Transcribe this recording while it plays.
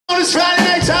It's Friday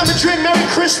night, time to drink. Merry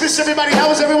Christmas, everybody. How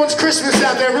was everyone's Christmas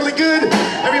out there? Really good?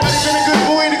 Everybody been a good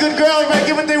boy and a good girl? Everybody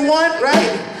get what they want,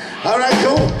 right? All right,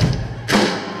 cool.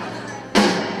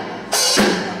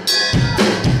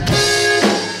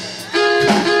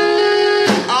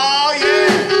 Oh,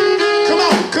 yeah. Come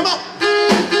on, come on.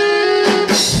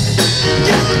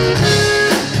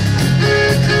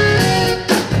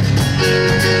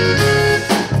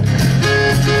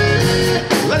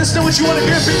 Let us know what you want to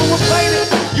hear, people. We're playing it.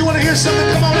 You want to hear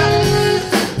something? Come on out.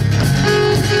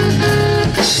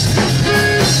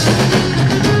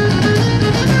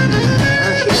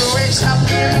 He wakes up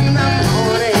in the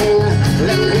morning,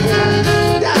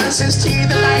 does his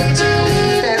teeth like to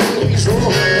eat, and he's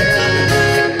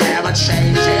rolling. Never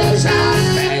changes a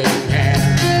thing.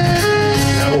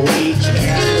 The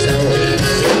weekends,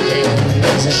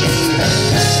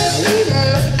 we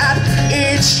look at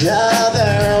each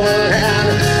other and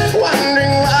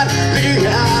wondering what the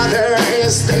other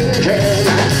is thinking,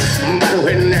 but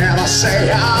we never say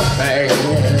a thing.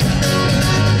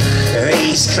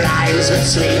 These crimes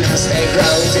between us, they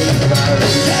grow deeper.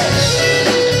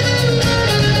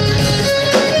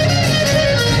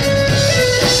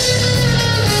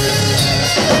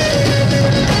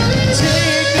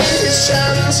 Take these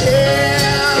chances,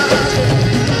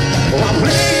 well,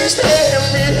 please tell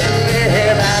me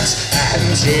that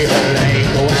until they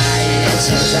go out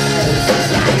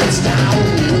tonight, lights down,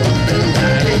 you up and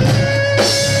running.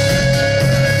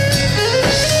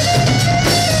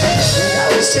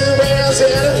 Those two wheels in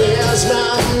his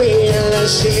mommy and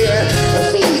she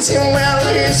feeds him well,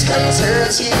 his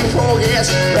concerns he forgets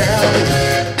well,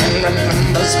 and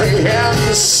remembers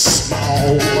being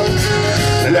small,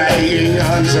 laying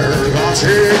under the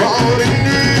table in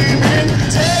the evening.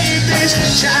 Take these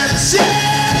chances.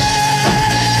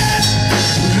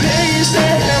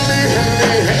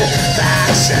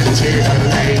 Until the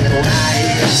late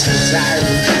nights time,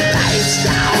 lights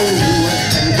down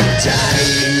and die.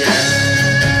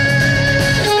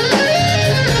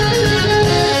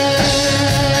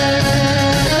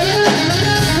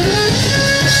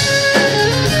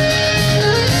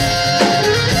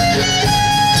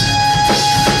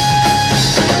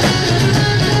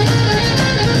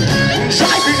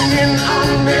 Driving in on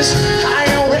this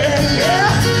highway,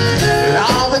 yeah,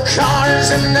 all the cars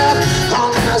and up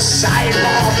on the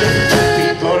sidewalk, and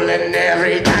people in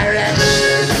every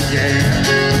direction,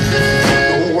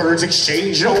 yeah. The words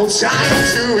exchange, no time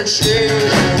to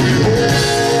exchange.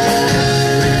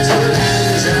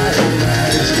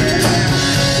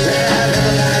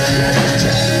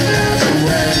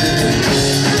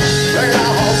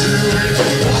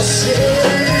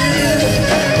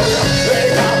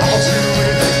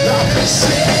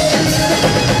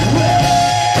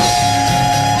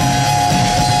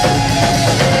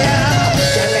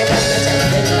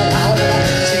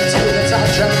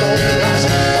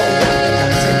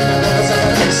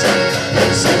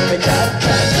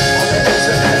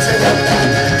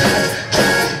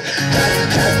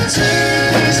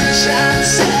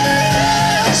 Chances,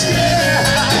 yeah.